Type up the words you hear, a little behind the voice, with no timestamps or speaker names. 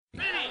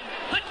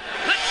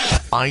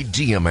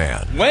Idea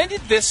Man. When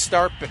did this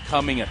start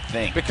becoming a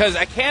thing? Because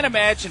I can't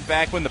imagine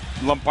back when the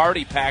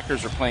Lombardi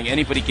Packers were playing,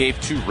 anybody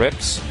gave two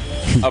rips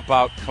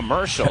about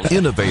commercials.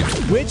 Innovator.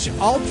 Which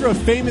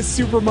ultra-famous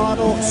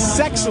supermodel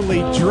sexually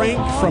drank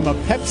from a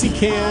Pepsi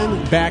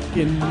can back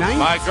in 1990?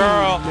 My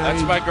girl.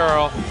 That's my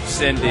girl,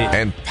 Cindy.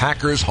 And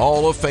Packers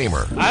Hall of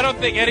Famer. I don't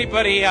think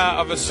anybody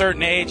of a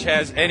certain age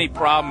has any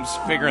problems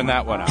figuring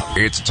that one out.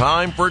 It's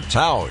time for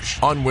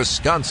Tausch on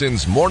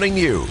Wisconsin's Morning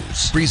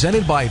News.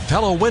 Presented by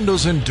Pella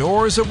Windows and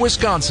Doors of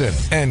Wisconsin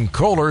and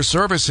Kohler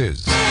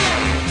Services.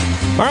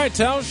 All right,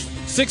 Tausch,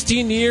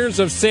 16 years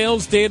of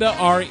sales data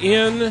are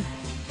in,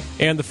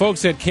 and the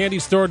folks at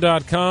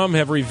CandyStore.com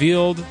have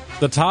revealed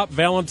the top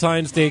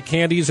Valentine's Day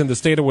candies in the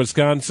state of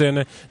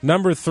Wisconsin.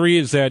 Number 3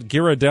 is that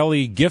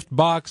Ghirardelli gift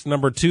box.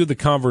 Number 2, the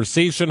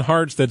conversation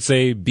hearts that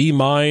say, be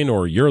mine,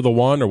 or you're the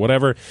one, or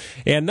whatever.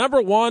 And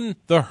number 1,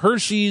 the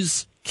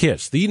Hershey's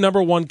Kiss, the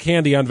number 1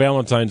 candy on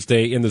Valentine's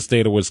Day in the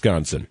state of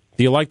Wisconsin.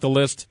 Do you like the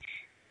list?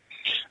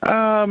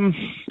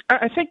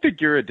 I think the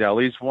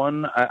Ghirardelli's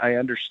one, I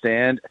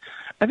understand.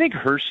 I think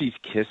Hershey's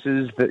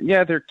Kisses,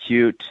 they're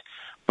cute,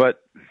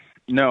 but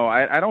no,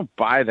 I don't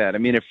buy that. I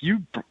mean, if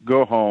you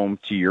go home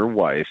to your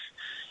wife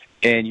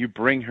and you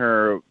bring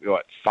her,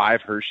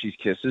 5 Hershey's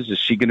Kisses, is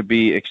she going to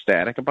be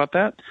ecstatic about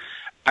that?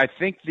 I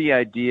think the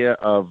idea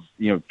of,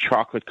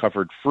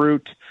 chocolate-covered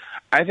fruit,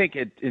 I think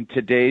in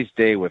today's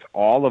day with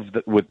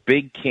with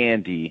big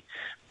candy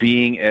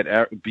being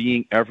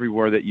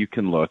everywhere that you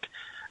can look,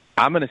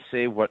 I'm going to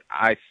say what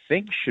I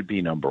think should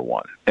be number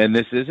 1. And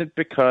this isn't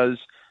because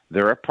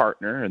they're a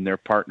partner and they're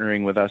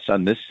partnering with us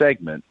on this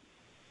segment.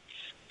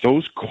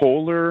 Those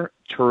Kohler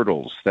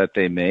turtles that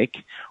they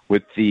make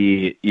with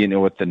the,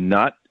 with the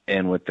nut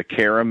and with the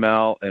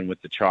caramel and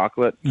with the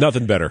chocolate.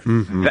 Nothing better.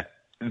 Mm-hmm.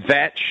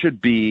 That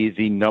should be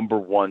the number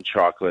 1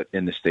 chocolate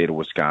in the state of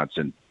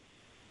Wisconsin,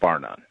 bar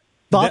none.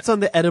 Thoughts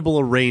on the edible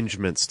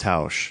arrangements,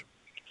 Tausch?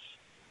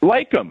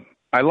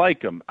 I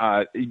like them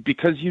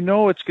because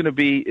it's going to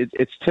be.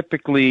 It's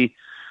typically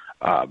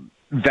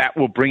that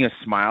will bring a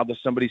smile to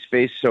somebody's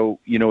face. So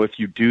if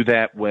you do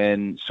that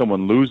when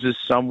someone loses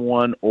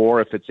someone, or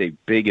if it's a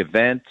big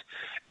event,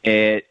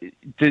 do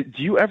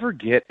you ever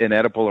get an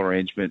edible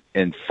arrangement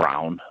and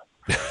frown?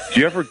 Do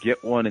you ever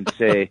get one and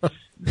say,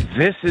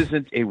 "This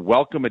isn't a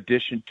welcome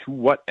addition to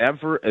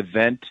whatever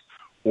event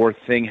or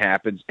thing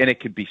happens"? And it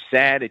could be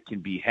sad, it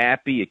can be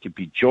happy, it could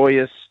be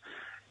joyous.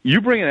 You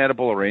bring an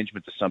edible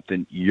arrangement to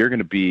something, you're going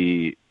to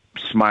be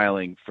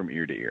smiling from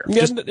ear to ear.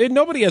 Yeah,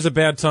 nobody has a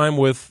bad time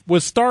with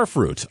star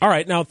fruit. All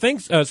right, now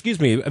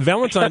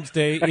Valentine's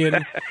Day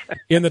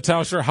in the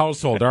Tauscher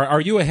household. Are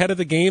you ahead of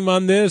the game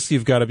on this?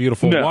 You've got a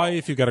beautiful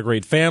wife, you've got a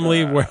great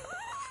family.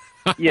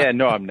 Yeah,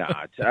 no, I'm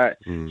not.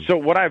 So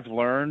what I've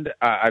learned,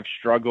 I've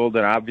struggled,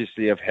 and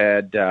obviously I've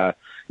had,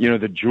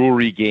 the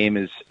jewelry game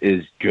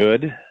is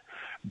good.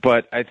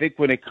 But I think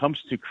when it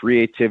comes to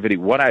creativity,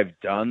 what I've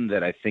done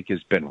that I think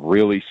has been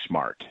really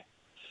smart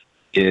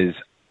is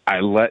I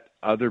let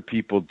other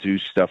people do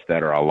stuff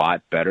that are a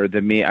lot better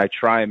than me. I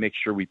try and make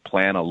sure we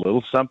plan a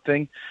little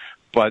something,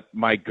 but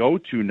my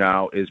go-to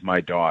now is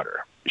my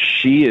daughter.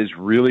 She is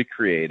really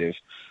creative.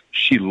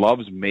 She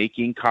loves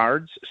making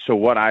cards. So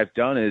what I've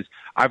done is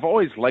I've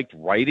always liked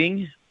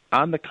writing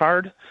on the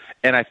card,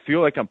 and I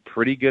feel like I'm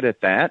pretty good at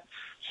that.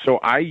 So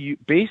I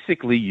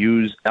basically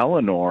use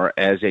Eleanor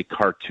as a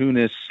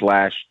cartoonist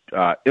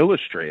 /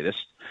 illustratress.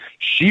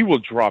 She will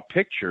draw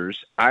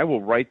pictures. I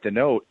will write the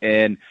note.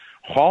 And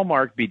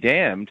Hallmark be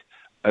damned,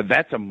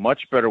 that's a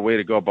much better way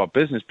to go about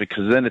business,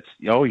 because then it's,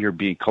 you're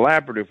being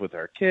collaborative with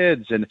our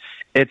kids. And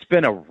it's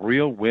been a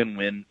real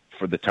win-win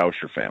for the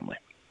Tauscher family.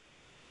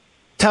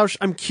 Tausch,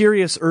 I'm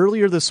curious,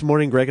 earlier this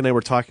morning, Greg and I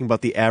were talking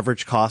about the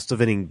average cost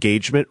of an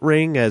engagement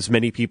ring, as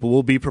many people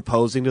will be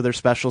proposing to their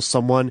special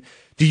someone.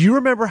 Do you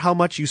remember how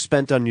much you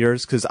spent on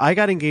yours? Because I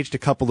got engaged a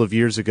couple of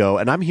years ago,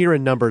 and I'm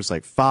hearing numbers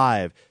like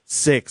 5,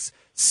 6,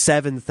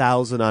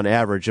 7,000 on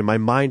average, and my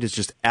mind is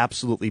just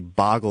absolutely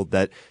boggled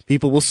that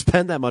people will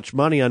spend that much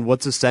money on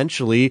what's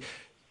essentially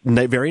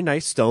very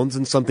nice stones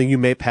and something you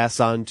may pass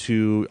on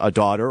to a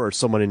daughter or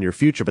someone in your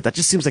future, but that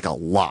just seems like a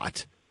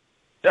lot.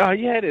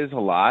 Yeah, it is a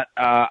lot.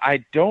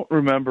 I don't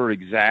remember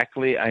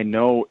exactly. I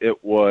know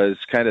it was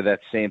kind of that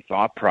same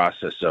thought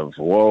process of,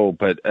 whoa,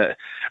 but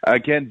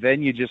again,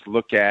 then you just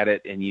look at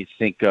it and you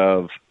think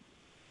of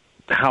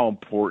how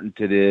important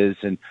it is.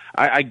 And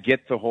I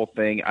get the whole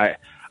thing.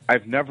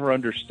 I've never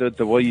understood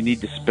you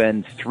need to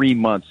spend 3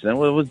 months.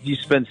 And you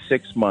spend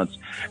 6 months.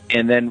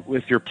 And then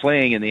if you're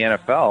playing in the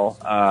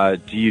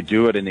NFL, do you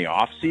do it in the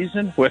off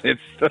season when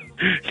it's,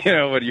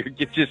 when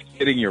you're just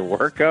getting your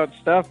workout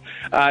stuff?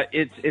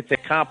 It's a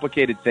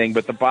complicated thing,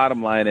 but the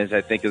bottom line is,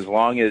 I think as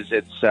long as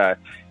it's,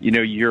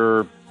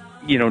 you're,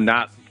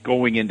 not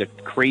going into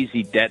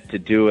crazy debt to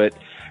do it,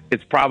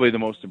 it's probably the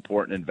most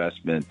important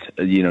investment,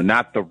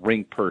 not the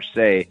ring per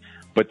se,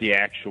 but the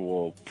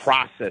actual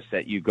process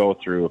that you go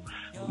through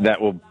that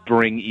will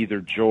bring either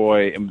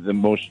joy, the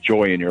most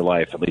joy in your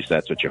life. At least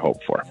that's what you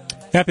hope for.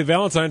 Happy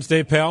Valentine's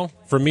Day, pal,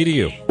 from me to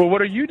you. Well,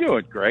 what are you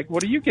doing, Greg?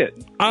 What are you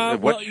getting?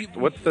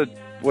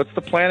 What's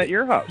the plan at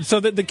your house? So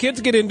the kids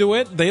get into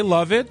it. They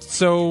love it.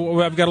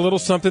 So I've got a little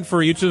something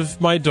for each of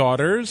my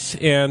daughters,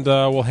 and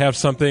we'll have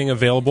something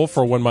available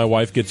for when my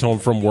wife gets home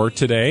from work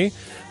today,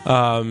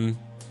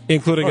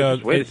 including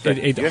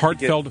a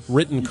heartfelt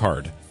written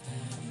card.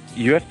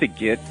 You have to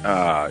get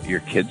your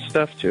kids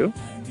stuff, too?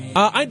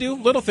 I do.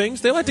 Little things.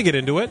 They like to get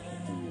into it.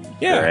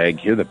 Yeah.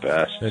 Greg, you're the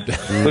best. Look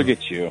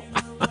at you.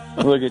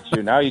 Look at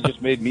you. Now you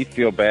just made me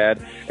feel bad,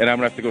 and I'm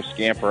going to have to go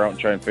scamper out and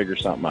try and figure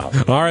something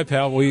out. All right,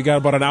 pal. Well, you got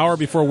about an hour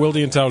before Wilde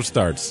and Tausch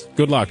starts.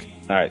 Good luck.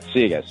 All right.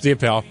 See you guys. See you,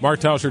 pal. Mark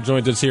Tauscher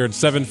joins us here at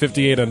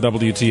 7:58 on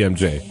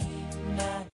WTMJ.